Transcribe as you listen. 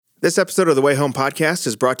This episode of the Way Home podcast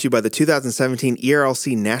is brought to you by the 2017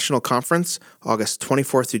 ERLC National Conference, August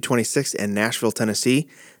 24th through 26th in Nashville, Tennessee.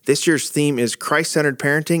 This year's theme is Christ-centered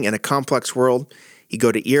parenting in a complex world. You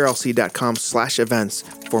go to erlc.com/events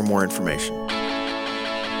for more information.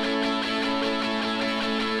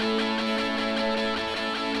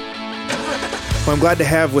 Well, I'm glad to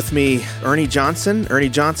have with me Ernie Johnson. Ernie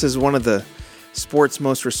Johnson is one of the sports'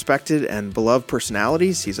 most respected and beloved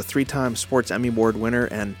personalities. He's a 3-time Sports Emmy Award winner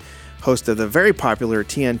and host of the very popular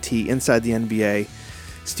TNT Inside the NBA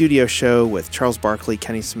studio show with Charles Barkley,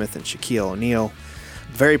 Kenny Smith, and Shaquille O'Neal.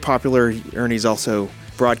 Very popular. Ernie's also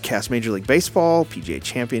broadcast Major League Baseball, PGA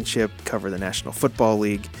Championship, cover the National Football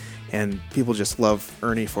League, and people just love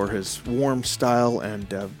Ernie for his warm style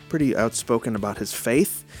and pretty outspoken about his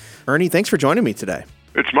faith. Ernie, thanks for joining me today.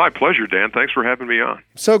 It's my pleasure, Dan. Thanks for having me on.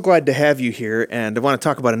 So glad to have you here, and I want to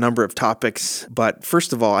talk about a number of topics. But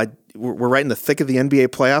first of all, we're right in the thick of the NBA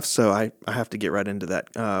playoffs, so I have to get right into that.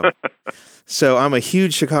 So I'm a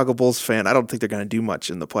huge Chicago Bulls fan. I don't think they're going to do much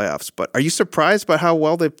in the playoffs, but are you surprised by how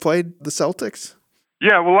well they played the Celtics?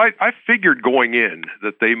 Yeah, well, I figured going in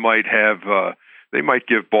that they might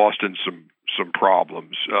give Boston some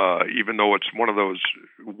problems, even though it's one of those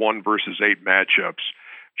 1 versus 8 matchups.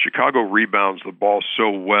 Chicago rebounds the ball so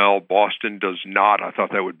well. Boston does not. I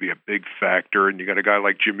thought that would be a big factor. And you got a guy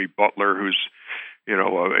like Jimmy Butler, who's,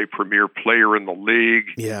 a premier player in the league.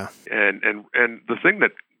 Yeah. And the thing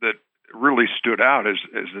that really stood out is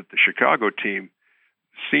that the Chicago team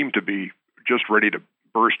seemed to be just ready to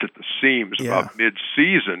burst at the seams about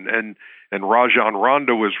mid-season. And Rajon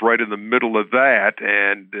Rondo was right in the middle of that,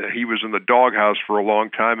 and he was in the doghouse for a long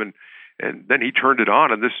time. And then he turned it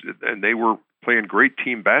on, and they were playing great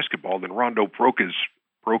team basketball. Then Rondo broke his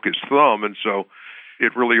thumb, and so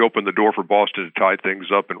it really opened the door for Boston to tie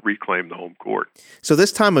things up and reclaim the home court. So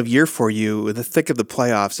this time of year for you, the thick of the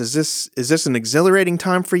playoffs, is this an exhilarating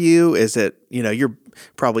time for you? Is it, you're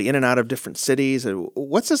probably in and out of different cities?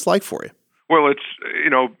 What's this like for you? Well, it's,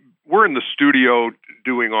 we're in the studio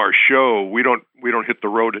doing our show. We don't hit the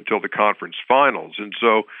road until the conference finals, and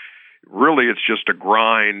so really it's just a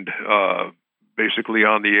grind, basically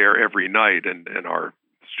on the air every night, and our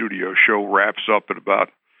studio show wraps up at about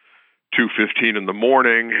 2:15 in the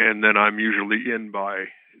morning, and then I'm usually in by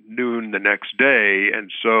noon the next day, and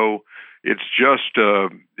so it's just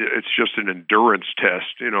an endurance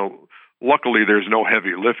test. Luckily there's no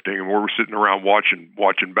heavy lifting, and we're sitting around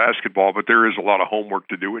watching basketball, but there is a lot of homework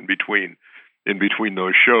to do in between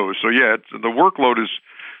those shows. So yeah, the workload is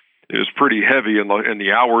pretty heavy and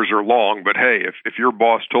the hours are long, but hey, if your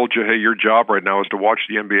boss told you, hey, your job right now is to watch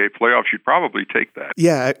the NBA playoffs, you'd probably take that.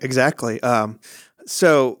 Yeah, exactly.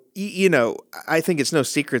 So, I think it's no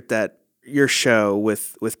secret that your show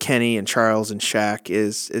with Kenny and Charles and Shaq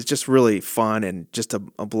is just really fun and just a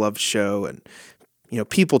beloved show. And,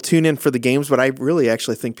 people tune in for the games, but I really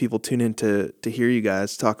actually think people tune in to hear you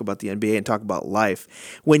guys talk about the NBA and talk about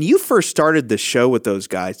life. When you first started the show with those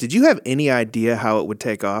guys, did you have any idea how it would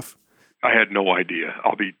take off? I had no idea.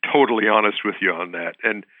 I'll be totally honest with you on that.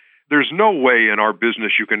 And there's no way in our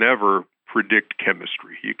business you can ever predict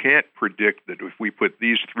chemistry. You can't predict that if we put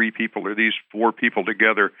these 3 people or these 4 people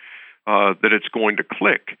together, that it's going to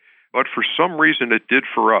click. But for some reason it did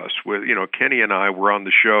for us. With Kenny and I were on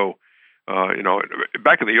the show.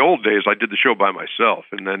 Back in the old days, I did the show by myself,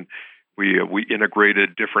 and then we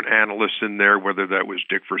integrated different analysts in there, whether that was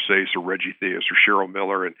Dick Versace or Reggie Theus or Cheryl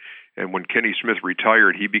Miller. And when Kenny Smith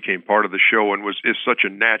retired, he became part of the show and is such a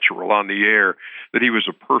natural on the air that he was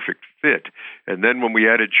a perfect fit. And then when we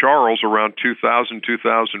added Charles around 2000,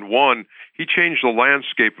 2001, he changed the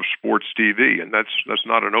landscape of sports TV, and that's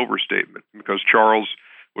not an overstatement, because Charles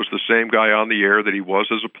was the same guy on the air that he was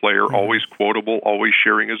as a player, always quotable, always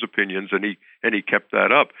sharing his opinions, and he kept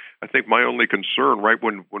that up. I think my only concern right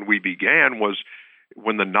when we began was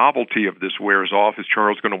when the novelty of this wears off, is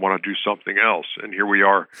Charles going to want to do something else? And here we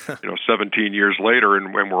are, 17 years later,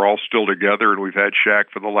 and we're all still together, and we've had Shaq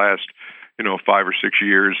for the last 5 or 6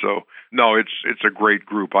 years. So no, it's a great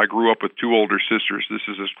group. I grew up with 2 older sisters. This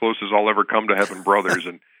is as close as I'll ever come to having brothers,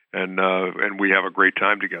 and we have a great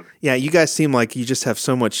time together. Yeah, you guys seem like you just have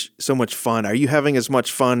so much fun. Are you having as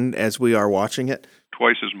much fun as we are watching it?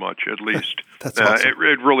 Twice as much, at least. That's awesome.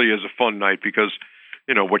 It really is a fun night because,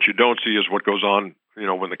 what you don't see is what goes on,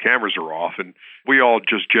 when the cameras are off. And we all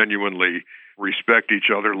just genuinely respect each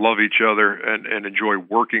other, love each other, and enjoy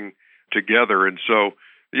working together. And so,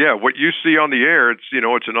 yeah, what you see on the air, it's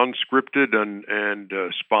an unscripted and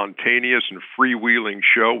spontaneous and freewheeling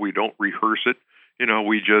show. We don't rehearse it.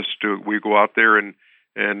 We go out there and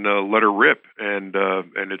and let her rip, and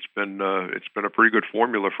it's been a pretty good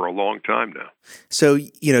formula for a long time now. So,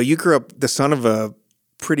 you grew up the son of a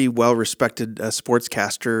pretty well-respected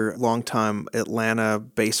sportscaster, longtime Atlanta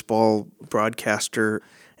baseball broadcaster.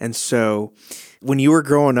 And so when you were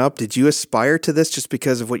growing up, did you aspire to this just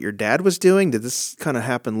because of what your dad was doing? Did this kind of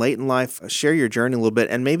happen late in life? Share your journey a little bit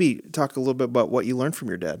and maybe talk a little bit about what you learned from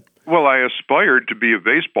your dad. Well, I aspired to be a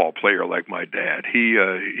baseball player like my dad. He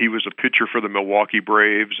was a pitcher for the Milwaukee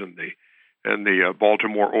Braves and the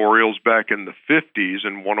Baltimore Orioles back in the 50s,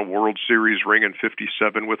 and won a World Series ring in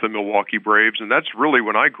 57 with the Milwaukee Braves. And that's really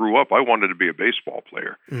when I grew up. I wanted to be a baseball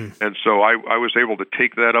player. And so I was able to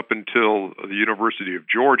take that up until the University of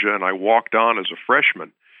Georgia, and I walked on as a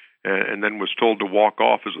freshman, and then was told to walk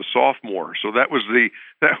off as a sophomore. So that was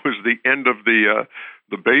the end of the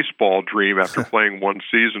baseball dream after playing one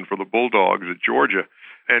season for the Bulldogs at Georgia.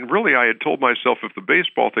 And really, I had told myself, if the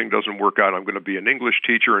baseball thing doesn't work out, I'm going to be an English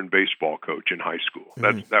teacher and baseball coach in high school.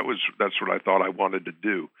 That's what I thought I wanted to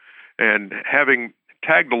do. And having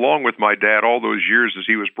tagged along with my dad all those years as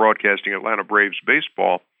he was broadcasting Atlanta Braves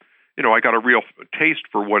baseball, I got a real taste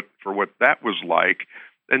for what that was like,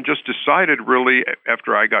 and just decided really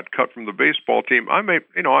after I got cut from the baseball team, I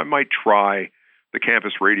might try the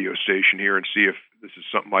campus radio station here and see if this is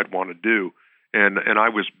something I'd want to do. And I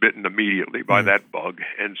was bitten immediately by that bug.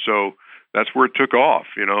 And so that's where it took off.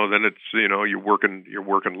 Then it's, you're working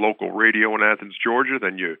local radio in Athens, Georgia,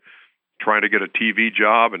 then you trying to get a TV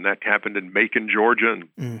job, and that happened in Macon, Georgia,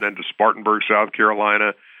 and then to Spartanburg, South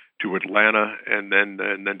Carolina, to Atlanta, and then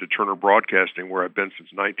to Turner Broadcasting, where I've been since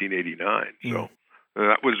 1989. So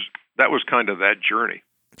that was kind of that journey.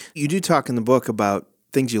 You do talk in the book about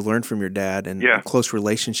things you learned from your dad and a close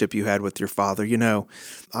relationship you had with your father.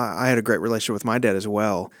 I had a great relationship with my dad as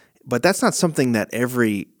well, but that's not something that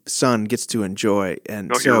every son gets to enjoy. And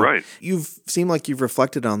no, so you're right. You've seemed like you've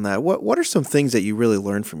reflected on that. What are some things that you really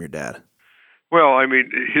learned from your dad? Well, I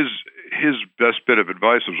mean, his best bit of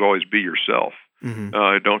advice was always be yourself.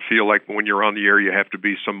 Don't feel like when you're on the air you have to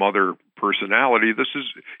be some other personality.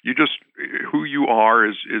 Who you are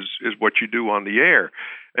is what you do on the air.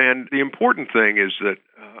 And the important thing is that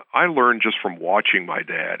I learned just from watching my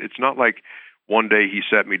dad. It's not like one day he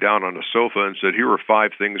sat me down on a sofa and said, "Here are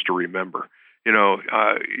 5 things to remember."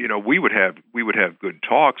 We would have good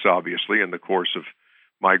talks, obviously, in the course of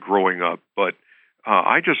my growing up, but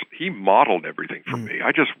he modeled everything for me.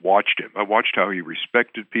 I just watched him. I watched how he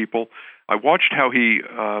respected people. I watched how he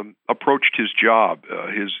approached his job,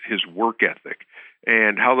 his work ethic,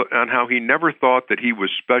 and how he never thought that he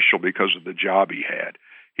was special because of the job he had.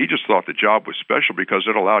 He just thought the job was special because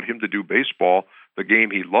it allowed him to do baseball, the game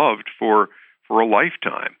he loved, for a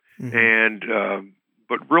lifetime.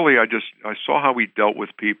 But really, I saw how he dealt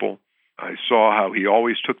with people. I saw how he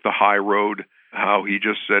always took the high road. How he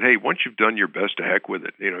just said, "Hey, once you've done your best, to heck with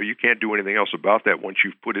it. You can't do anything else about that once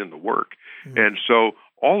you've put in the work." And so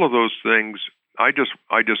all of those things, I just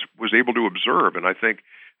was able to observe, and I think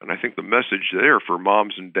the message there for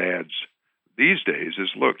moms and dads these days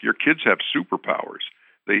is, look, your kids have superpowers.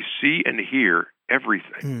 They see and hear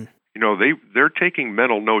everything. They're taking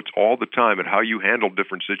mental notes all the time at how you handle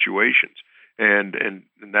different situations, and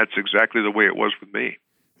that's exactly the way it was with me.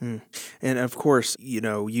 And of course,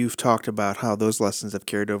 you've talked about how those lessons have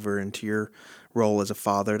carried over into your role as a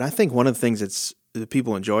father. And I think one of the things that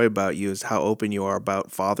people enjoy about you is how open you are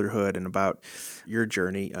about fatherhood and about your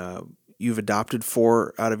journey. You've adopted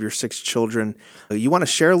 4 out of your 6 children. You want to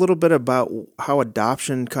share a little bit about how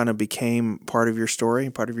adoption kind of became part of your story,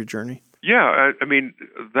 part of your journey? Yeah, I mean,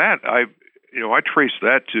 I trace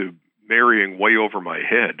that to marrying way over my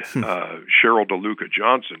head, Cheryl DeLuca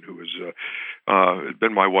Johnson, who has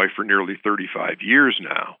been my wife for nearly 35 years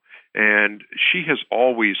now. And she has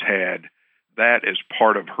always had that as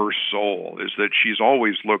part of her soul, is that she's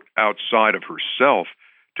always looked outside of herself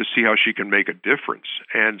to see how she can make a difference.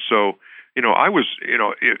 And so, I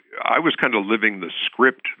was kind of living the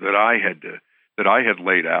script that I had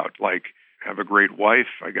laid out, like, have a great wife,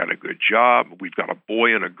 I got a good job, we've got a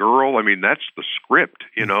boy and a girl. I mean, that's the script,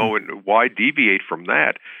 and why deviate from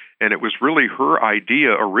that? And it was really her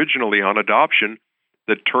idea originally on adoption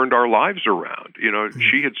that turned our lives around.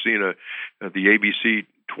 She had seen the ABC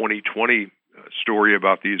 2020 story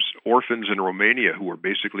about these orphans in Romania who were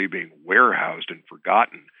basically being warehoused and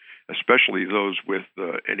forgotten, especially those with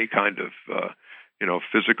any kind of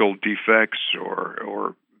physical defects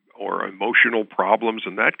or emotional problems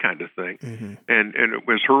and that kind of thing. And it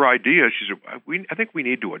was her idea. She said, I think we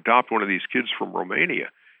need to adopt one of these kids from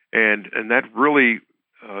Romania. And that really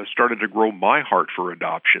started to grow my heart for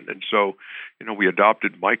adoption. And so, we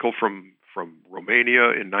adopted Michael from from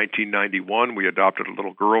Romania in 1991. We adopted a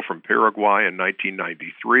little girl from Paraguay in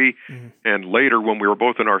 1993. And later, when we were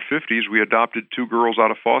both in our 50s, we adopted two girls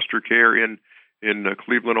out of foster care in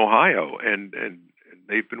Cleveland, Ohio. And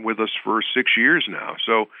they've been with us for 6 years now.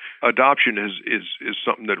 So adoption is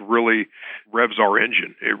something that really revs our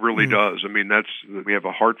engine. It really does. I mean, we have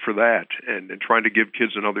a heart for that and trying to give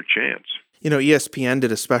kids another chance. ESPN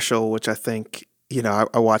did a special, which I think,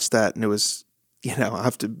 I watched that, and it was, I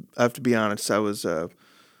have to be honest, I was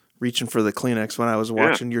reaching for the Kleenex when I was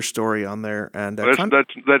watching your story on there. And that's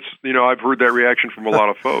I've heard that reaction from a lot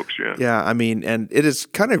of folks. Yeah. Yeah. I mean, and it is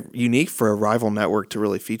kind of unique for a rival network to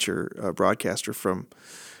really feature a broadcaster from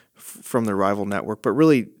the rival network, but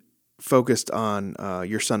really focused on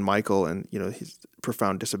your son, Michael, and, his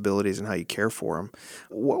profound disabilities and how you care for him.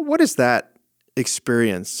 What is that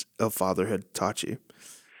experience of fatherhood taught you?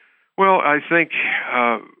 Well, I think,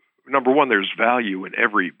 number one, there's value in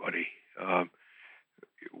everybody.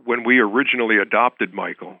 When we originally adopted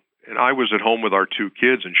Michael, and I was at home with our two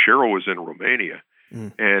kids, and Cheryl was in Romania,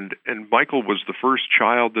 and Michael was the first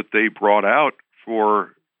child that they brought out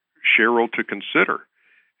for Cheryl to consider.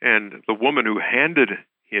 And the woman who handed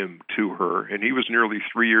him to her, and he was nearly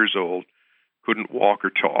 3 years old, couldn't walk or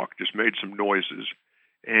talk, just made some noises.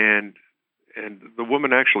 And the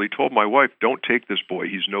woman actually told my wife, "Don't take this boy,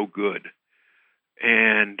 he's no good."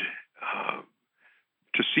 And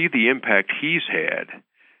to see the impact he's had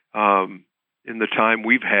in the time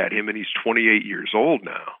we've had him, and he's 28 years old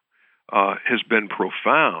now, has been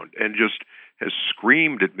profound and just has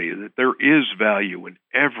screamed at me that there is value in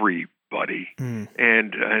everybody.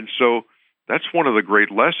 And so that's one of the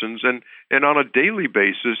great lessons. And on a daily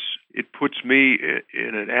basis, it puts me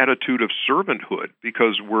in an attitude of servanthood,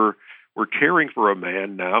 because we're caring for a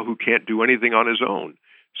man now who can't do anything on his own.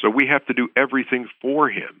 So we have to do everything for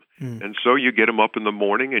him. And so you get him up in the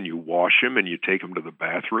morning and you wash him and you take him to the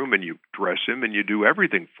bathroom and you dress him and you do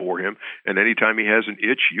everything for him. And anytime he has an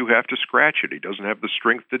itch, you have to scratch it. He doesn't have the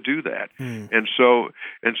strength to do that. And so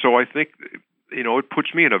I think, it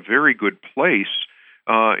puts me in a very good place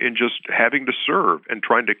in just having to serve and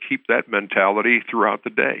trying to keep that mentality throughout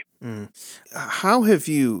the day. How have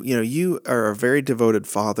you are a very devoted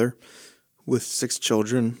father with 6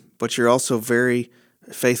 children, but you're also very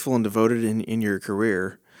faithful and devoted in your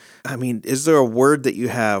career. I mean, is there a word that you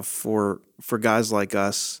have for guys like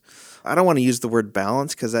us? I don't want to use the word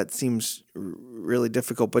balance because that seems really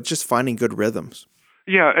difficult, but just finding good rhythms.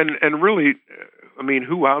 Yeah, and really, I mean,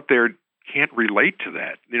 who out there can't relate to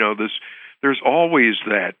that? There's always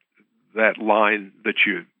that line that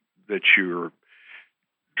you're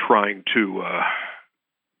trying to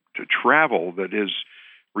travel, that is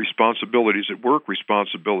responsibilities at work,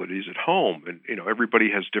 responsibilities at home. And, everybody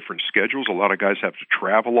has different schedules. A lot of guys have to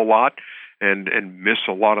travel a lot and miss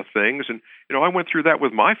a lot of things. And, I went through that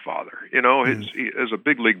with my father. As a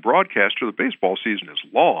big league broadcaster, the baseball season is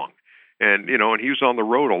long. And, and he was on the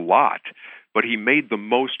road a lot. But he made the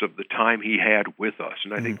most of the time he had with us.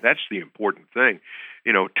 And I think that's the important thing.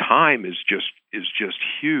 Time is just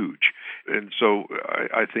huge. And so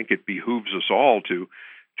I think it behooves us all to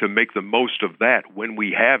make the most of that when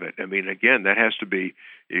we have it. I mean, again, that has to be,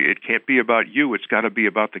 it can't be about you. It's got to be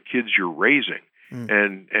about the kids you're raising.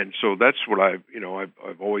 And so that's what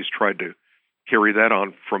I've always tried to carry that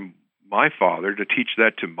on from my father, to teach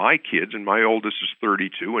that to my kids. And my oldest is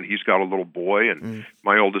 32 and he's got a little boy, and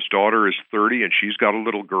my oldest daughter is 30 and she's got a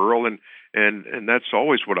little girl. And that's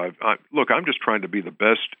always what look, I'm just trying to be the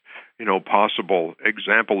best, possible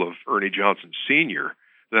example of Ernie Johnson Sr.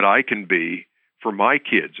 that I can be for my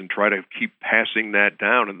kids, and try to keep passing that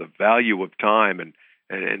down, and the value of time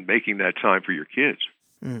and making that time for your kids.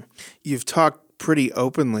 You've talked pretty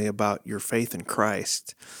openly about your faith in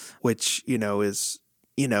Christ, which, is,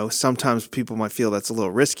 sometimes people might feel that's a little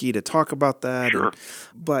risky to talk about that. Sure.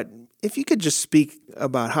 But if you could just speak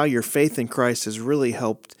about how your faith in Christ has really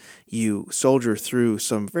helped you soldier through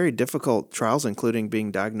some very difficult trials, including being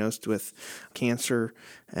diagnosed with cancer,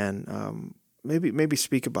 and maybe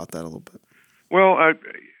speak about that a little bit. Well,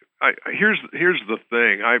 here's the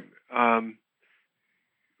thing.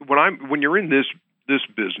 When you're in this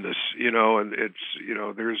business, and it's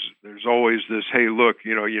there's always this, hey, look,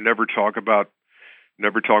 you never talk about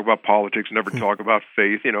politics, never talk about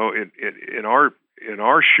faith. In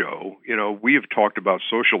our show, we have talked about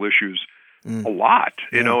social issues a lot,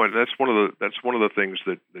 and that's one of the things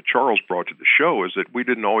that Charles brought to the show, is that we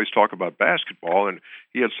didn't always talk about basketball, and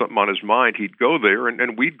he had something on his mind, he'd go there,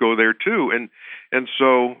 and we'd go there too, and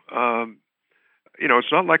so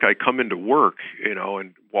it's not like I come into work,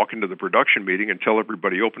 and walk into the production meeting and tell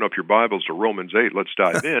everybody, open up your Bibles to Romans 8, let's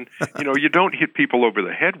dive in. You don't hit people over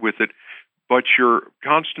the head with it, but you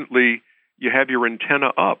have your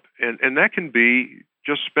antenna up. And that can be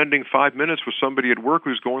just spending 5 minutes with somebody at work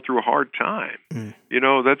who's going through a hard time. Mm.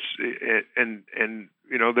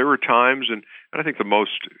 There were times, and I think the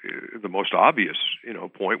most obvious,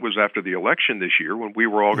 point was after the election this year when we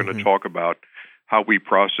were all going to talk about how we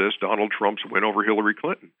processed Donald Trump's win over Hillary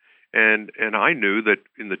Clinton. And I knew that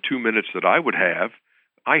in the 2 minutes that I would have,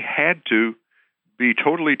 I had to be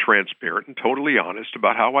totally transparent and totally honest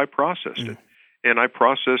about how I processed it. And I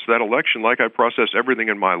processed that election like I process everything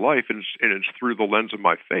in my life, and it's through the lens of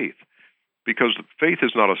my faith. Because faith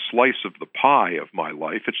is not a slice of the pie of my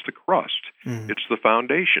life, it's the crust. It's the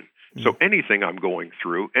foundation. So anything I'm going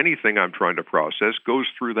through, anything I'm trying to process goes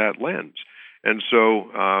through that lens. And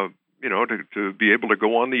so, to be able to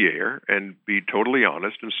go on the air and be totally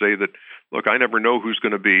honest and say that, look, I never know who's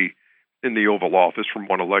going to be in the Oval Office from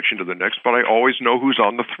one election to the next, but I always know who's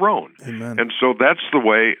on the throne. Amen. And so that's the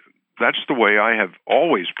way I have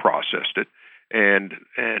always processed it. And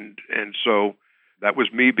so that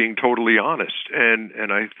was me being totally honest.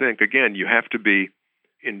 And I think, again, you have to be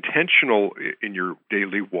intentional in your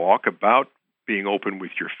daily walk about being open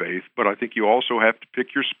with your faith, but I think you also have to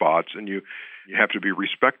pick your spots, and you have to be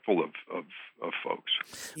respectful of folks.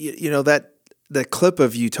 That clip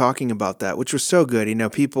of you talking about that, which was so good,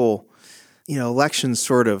 people, elections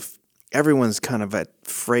sort of, everyone's kind of at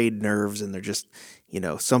frayed nerves, and they're just,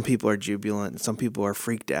 some people are jubilant and some people are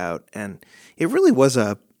freaked out. And it really was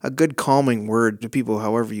a good calming word to people,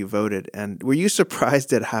 however you voted. And were you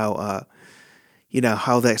surprised at how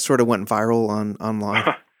that sort of went viral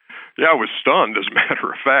online? Yeah, I was stunned, as a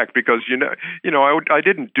matter of fact, because I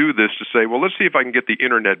didn't do this to say, well, let's see if I can get the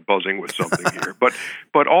internet buzzing with something here.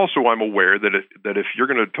 But also, I'm aware that if you're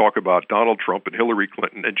going to talk about Donald Trump and Hillary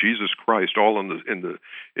Clinton and Jesus Christ all in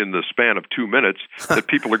the span of 2 minutes, that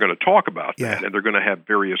people are going to talk about that, and they're going to have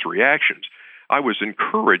various reactions. I was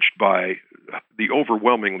encouraged by the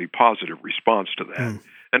overwhelmingly positive response to that.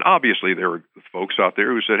 And obviously, there were folks out there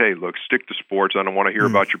who said, "Hey, look, stick to sports. I don't want to hear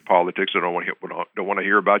about your politics. I don't want to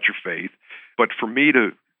hear about your faith." But for me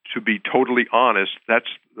to be totally honest, that's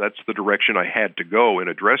the direction I had to go in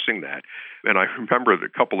addressing that. And I remember that a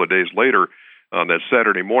couple of days later, on that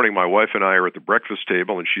Saturday morning, my wife and I are at the breakfast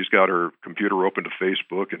table, and she's got her computer open to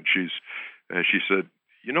Facebook, and she said,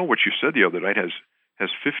 "What you said the other night has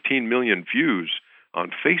 15 million views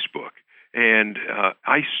on Facebook." And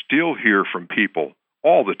I still hear from people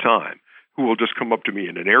all the time who will just come up to me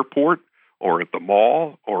in an airport or at the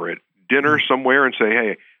mall or at dinner somewhere and say,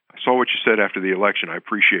 "Hey, I saw what you said after the election. I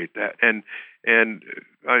appreciate that." And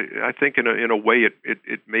I think in a way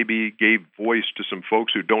it maybe gave voice to some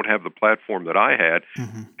folks who don't have the platform that I had,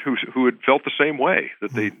 who had felt the same way,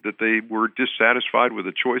 that they were dissatisfied with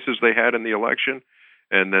the choices they had in the election,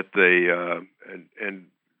 and that they and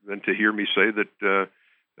then to hear me say that,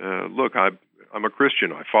 look, I'm a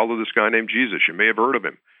Christian. I follow this guy named Jesus. You may have heard of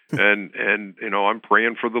him, and I'm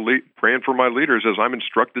praying for my leaders as I'm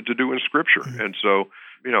instructed to do in Scripture. And so,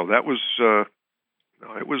 that was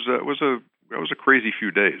it was a crazy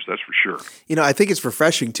few days, that's for sure. I think it's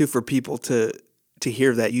refreshing too for people to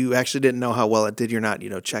hear that you actually didn't know how well it did. You're not,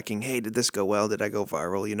 checking, hey, did this go well? Did I go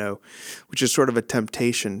viral? Which is sort of a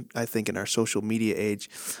temptation, I think, in our social media age.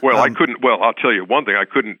 Well, I'll tell you one thing. I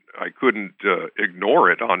couldn't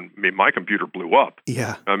ignore it. My computer blew up.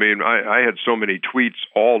 Yeah. I mean, I had so many tweets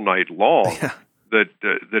all night long that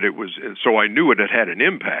it was, so I knew it had an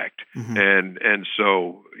impact. And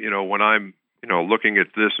so, when I'm, looking at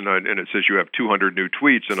this and it says you have 200 new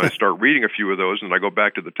tweets, and I start reading a few of those, and I go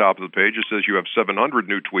back to the top of the page, it says you have 700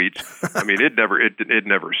 new tweets. I mean, it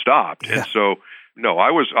never stopped. Yeah. And so, no,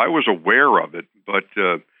 I was aware of it, but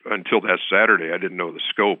until that Saturday, I didn't know the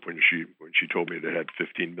scope when she told me they had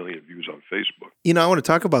 15 million views on Facebook. I want to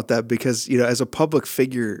talk about that because, as a public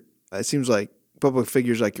figure, it seems like public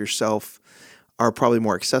figures like yourself are probably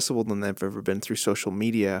more accessible than they've ever been through social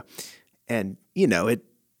media. And,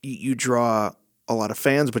 you draw a lot of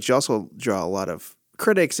fans, but you also draw a lot of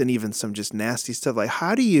critics and even some just nasty stuff. Like,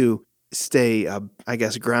 how do you stay,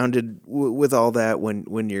 grounded with all that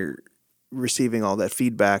when you're receiving all that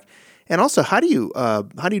feedback? And also, how do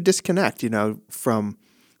you disconnect, from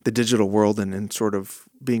the digital world and sort of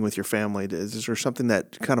being with your family? Is there something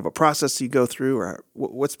that kind of a process you go through, or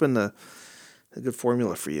what's been the good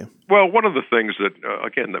formula for you? Well, one of the things that,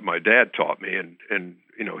 that my dad taught me, and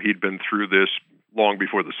he'd been through this long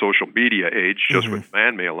before the social media age, just with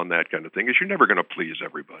fan mail and that kind of thing, is you're never going to please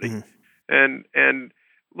everybody. And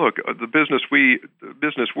look, the business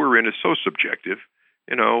we're in is so subjective.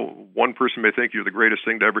 One person may think you're the greatest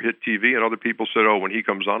thing to ever hit TV, and other people said, "Oh, when he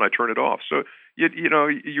comes on, I turn it off." So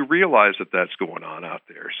you realize that that's going on out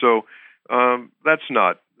there. So that's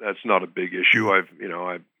not a big issue.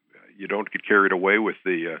 You don't get carried away with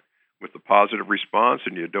the positive response,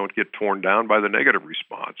 and you don't get torn down by the negative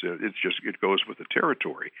response. It goes with the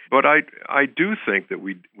territory. But I do think that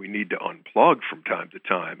we need to unplug from time to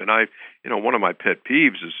time. And one of my pet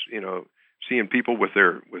peeves is seeing people with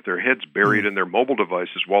their heads buried in their mobile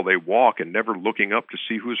devices while they walk and never looking up to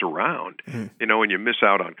see who's around. And you miss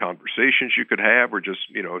out on conversations you could have, or just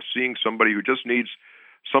seeing somebody who just needs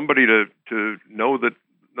somebody to know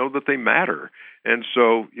that they matter. And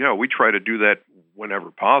so we try to do that whenever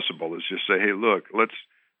possible. Is just say, hey, look,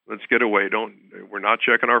 let's get away. We're not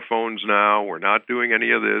checking our phones now. We're not doing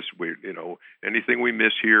any of this. Anything we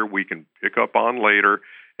miss here, we can pick up on later.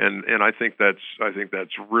 And I think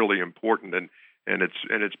that's really important. And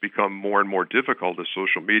it's become more and more difficult as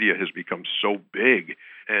social media has become so big,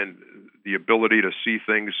 and the ability to see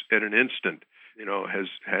things in an instant,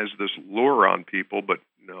 has this lure on people. But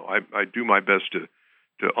I do my best to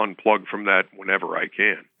unplug from that whenever I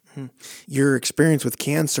can. Your experience with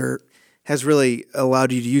cancer has really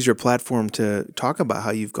allowed you to use your platform to talk about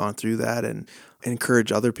how you've gone through that and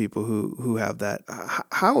encourage other people who have that.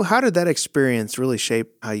 How did that experience really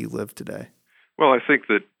shape how you live today? Well, I think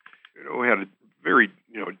that we had a very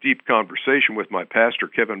deep conversation with my pastor,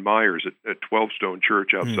 Kevin Myers, at 12 Stone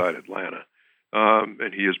Church outside Atlanta,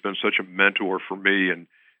 and he has been such a mentor for me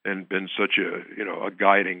and been such a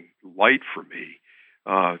guiding light for me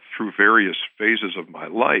through various phases of my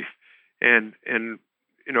life. And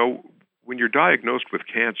when you're diagnosed with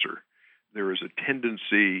cancer, there is a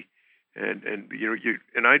tendency,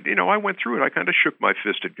 I went through it. I kind of shook my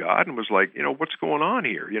fist at God and was like, what's going on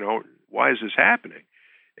here? Why is this happening?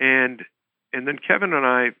 And then Kevin and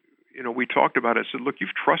I, we talked about it. I said, look,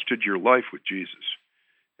 you've trusted your life with Jesus.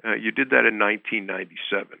 You did that in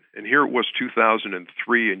 1997, and here it was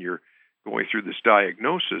 2003, and you're going through this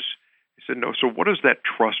diagnosis. He said, no. So what does that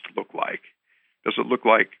trust look like? Does it look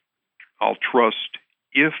like I'll trust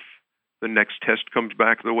if the next test comes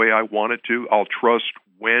back the way I want it to? I'll trust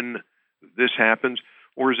when this happens?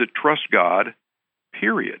 Or is it trust God,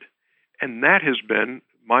 period? And that has been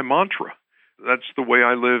my mantra. That's the way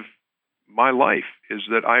I live my life, is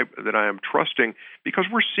that I am trusting, because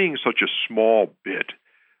we're seeing such a small bit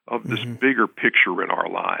of this bigger picture in our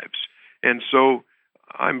lives. And so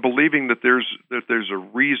I'm believing that there's a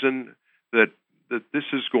reason that this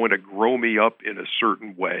is going to grow me up in a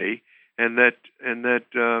certain way, and that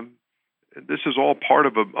this is all part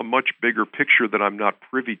of a much bigger picture that I'm not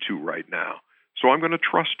privy to right now. So I'm going to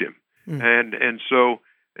trust him. And so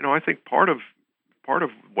I think part of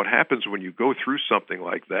what happens when you go through something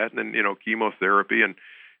like that, and then chemotherapy, and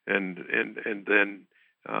then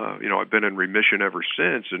I've been in remission ever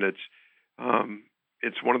since, and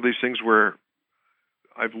it's one of these things where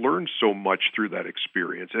I've learned so much through that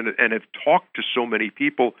experience, and have talked to so many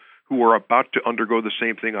people who are about to undergo the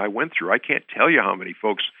same thing I went through. I can't tell you how many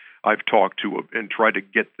folks I've talked to and tried to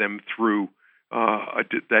get them through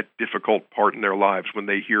that difficult part in their lives when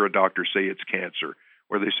they hear a doctor say it's cancer,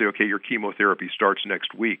 or they say, okay, your chemotherapy starts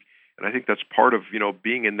next week. And I think that's part of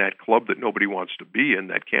being in that club that nobody wants to be in,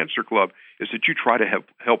 that cancer club, is that you try to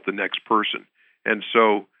help the next person. And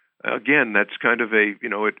so again, that's kind of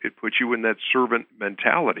it puts you in that servant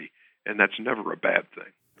mentality, and that's never a bad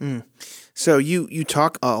thing. So you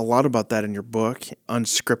talk a lot about that in your book,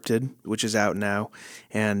 Unscripted, which is out now,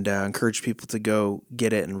 and encourage people to go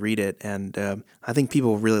get it and read it. And I think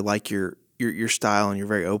people really like your style, and you're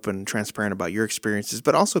very open and transparent about your experiences,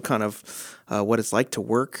 but also kind of what it's like to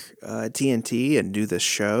work at TNT and do this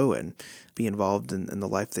show and be involved in the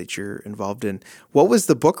life that you're involved in. What was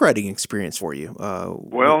the book writing experience for you?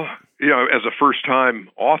 Well, as a first-time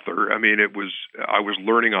author, I was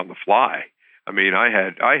learning on the fly.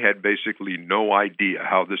 I had basically no idea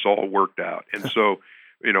how this all worked out. And so,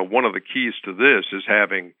 one of the keys to this is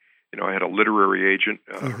having, I had a literary agent.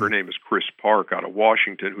 Her name is Chris Park out of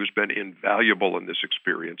Washington, who's been invaluable in this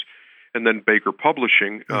experience. And then Baker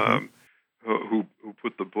Publishing, who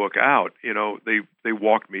put the book out, they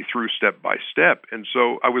walked me through step by step. And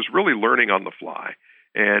so I was really learning on the fly.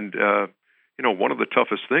 And, one of the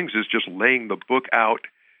toughest things is just laying the book out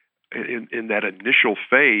in that initial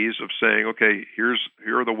phase of saying, okay, here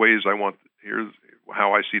are the ways here's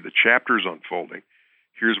how I see the chapters unfolding.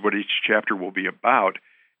 Here's what each chapter will be about.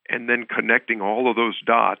 And then connecting all of those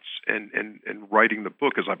dots and writing the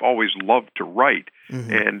book, as I've always loved to write.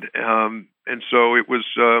 And so it was,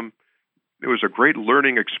 It was a great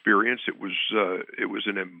learning experience. It was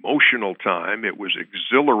an emotional time. It was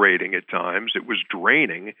exhilarating at times. It was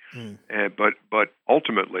draining, but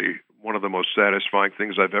ultimately one of the most satisfying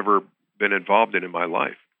things I've ever been involved in my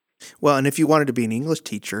life. Well, and if you wanted to be an English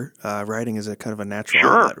teacher, writing is a kind of a natural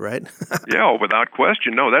outlet, right? Yeah, without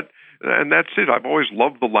question. No, that's it. I've always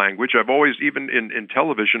loved the language. I've always, even in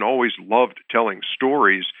television, always loved telling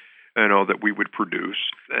stories, that we would produce,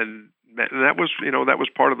 and that was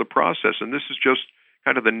part of the process. And this is just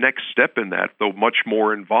kind of the next step in that, though much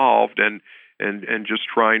more involved, and just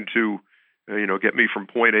trying to, get me from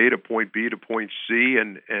point A to point B to point C,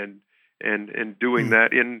 and doing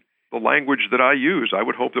that in the language that I use. I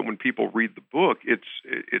would hope that when people read the book, it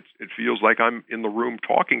feels like I'm in the room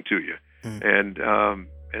talking to you, and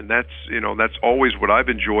that's always what I've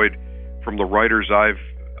enjoyed from the writers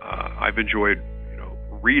I've enjoyed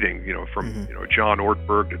reading. From John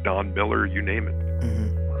Ortberg to Don Miller, you name it.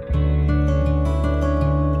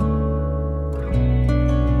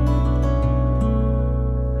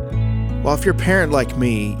 Well, if you're a parent like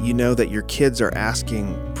me, you know that your kids are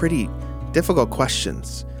asking pretty difficult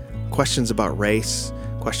questions. Questions about race,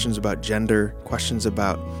 questions about gender, questions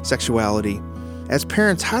about sexuality. As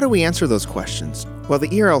parents, how do we answer those questions? Well, the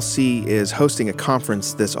ERLC is hosting a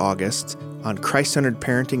conference this August on Christ-centered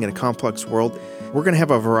parenting in a complex world. We're going to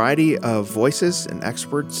have a variety of voices and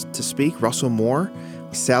experts to speak. Russell Moore,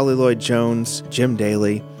 Sally Lloyd-Jones, Jim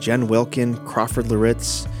Daly, Jen Wilkin, Crawford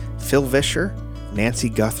Loritz, Phil Vischer, Nancy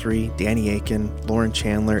Guthrie, Danny Aiken, Lauren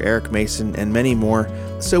Chandler, Eric Mason, and many more.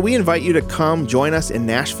 So we invite you to come join us in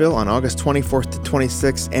Nashville on August 24th to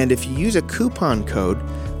 26th. And if you use a coupon code,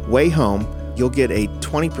 WAYHOME, you'll get a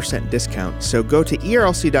 20% discount. So go to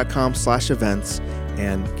erlc.com/events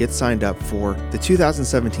and get signed up for the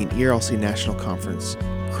 2017 ERLC National Conference,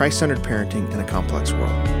 Christ-Centered Parenting in a Complex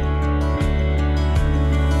World.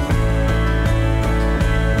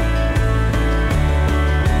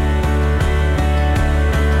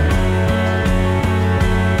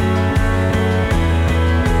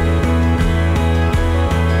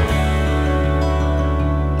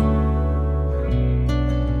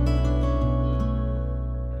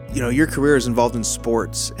 Your career is involved in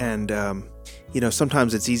sports, and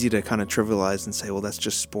sometimes it's easy to kind of trivialize and say, well, that's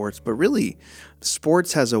just sports. But really,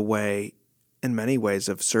 sports has a way, in many ways,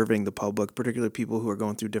 of serving the public, particularly people who are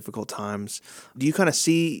going through difficult times. Do you kind of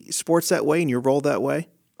see sports that way and your role that way?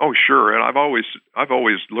 Oh, sure. And I've always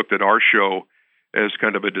looked at our show as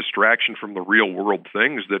kind of a distraction from the real world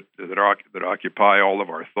things that occupy all of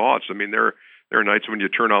our thoughts. I mean, there are nights when you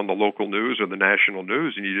turn on the local news or the national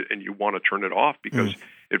news and you want to turn it off because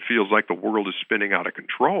it feels like the world is spinning out of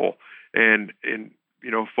control. And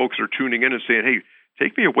folks are tuning in and saying, "Hey,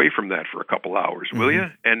 take me away from that for a couple hours, will you?"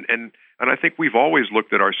 And I think we've always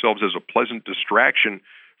looked at ourselves as a pleasant distraction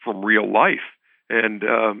from real life. And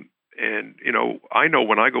I know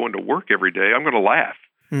when I go into work every day, I'm going to laugh.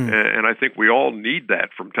 And I think we all need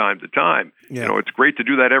that from time to time. Yeah. It's great to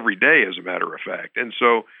do that every day, as a matter of fact. And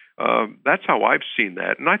so that's how I've seen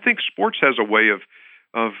that. And I think sports has a way of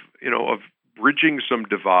bridging some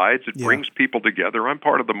divides. It brings people together. I'm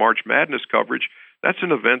part of the March Madness coverage. That's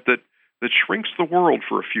an event that shrinks the world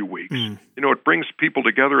for a few weeks. It brings people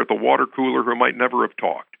together at the water cooler who might never have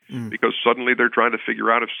talked because suddenly they're trying to figure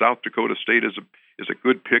out if South Dakota State is a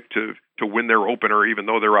good pick to win their opener, even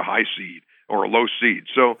though they're a high seed or a low seed.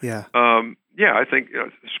 So, I think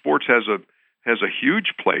sports has a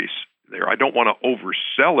huge place there. I don't want to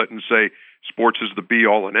oversell it and say sports is the be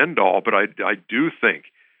all and end all, but I do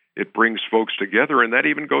think it brings folks together, and that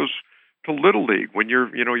even goes to Little League when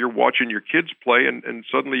you're watching your kids play, and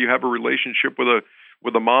suddenly you have a relationship with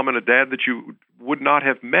a mom and a dad that you would not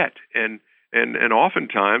have met, and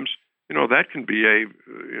oftentimes that can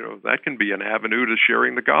be an avenue to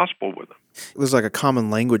sharing the gospel with them. There's like a common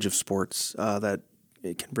language of sports that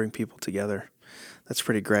it can bring people together. That's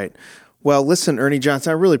pretty great. Well, listen, Ernie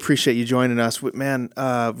Johnson, I really appreciate you joining us. Man,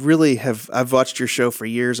 I've watched your show for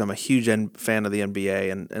years. I'm a huge fan of the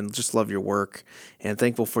NBA and just love your work, and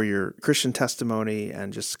thankful for your Christian testimony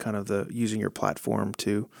and just kind of using your platform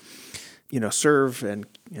to, serve and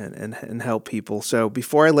help people. So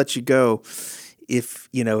before I let you go, if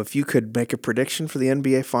you could make a prediction for the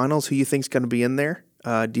NBA Finals, who you think is going to be in there?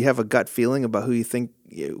 Do you have a gut feeling about who you think,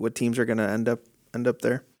 what teams are going to end up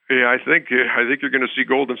there? Yeah, I think you're going to see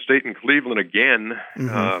Golden State and Cleveland again,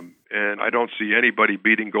 and I don't see anybody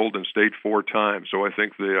beating Golden State 4 times. So I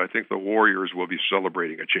think the Warriors will be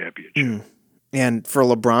celebrating a championship. And for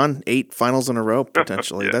LeBron, 8 finals in a row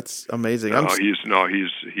potentially. Yeah. That's amazing. He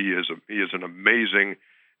is an amazing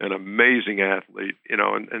athlete.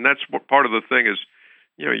 And that's what part of the thing is.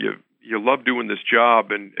 you love doing this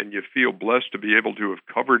job, and you feel blessed to be able to have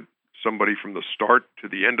covered somebody from the start to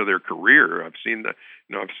the end of their career. I've seen that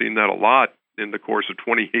a lot in the course of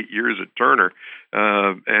 28 years at Turner,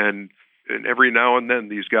 and every now and then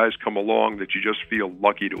these guys come along that you just feel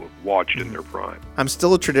lucky to have watched in their prime. I'm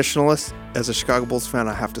still a traditionalist. As a Chicago Bulls fan,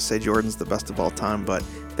 I have to say Jordan's the best of all time, but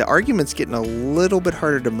the argument's getting a little bit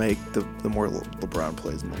harder to make the more LeBron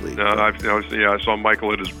plays in the league. I saw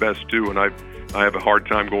Michael at his best too, and I have a hard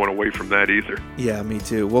time going away from that either. Yeah, me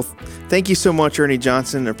too. Well, thank you so much, Ernie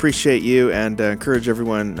Johnson. Appreciate you, and encourage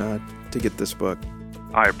everyone to get this book.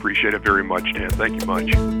 I appreciate it very much, Dan. Thank you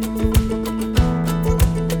much.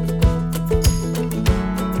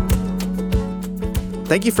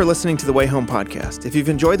 Thank you for listening to the Way Home podcast. If you've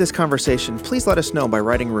enjoyed this conversation, please let us know by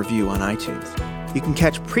writing a review on iTunes. You can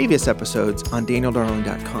catch previous episodes on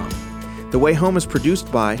danieldarling.com. The Way Home is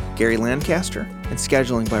produced by Gary Lancaster and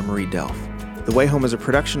scheduling by Marie Delph. The Way Home is a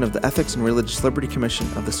production of the Ethics and Religious Liberty Commission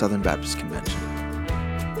of the Southern Baptist Convention.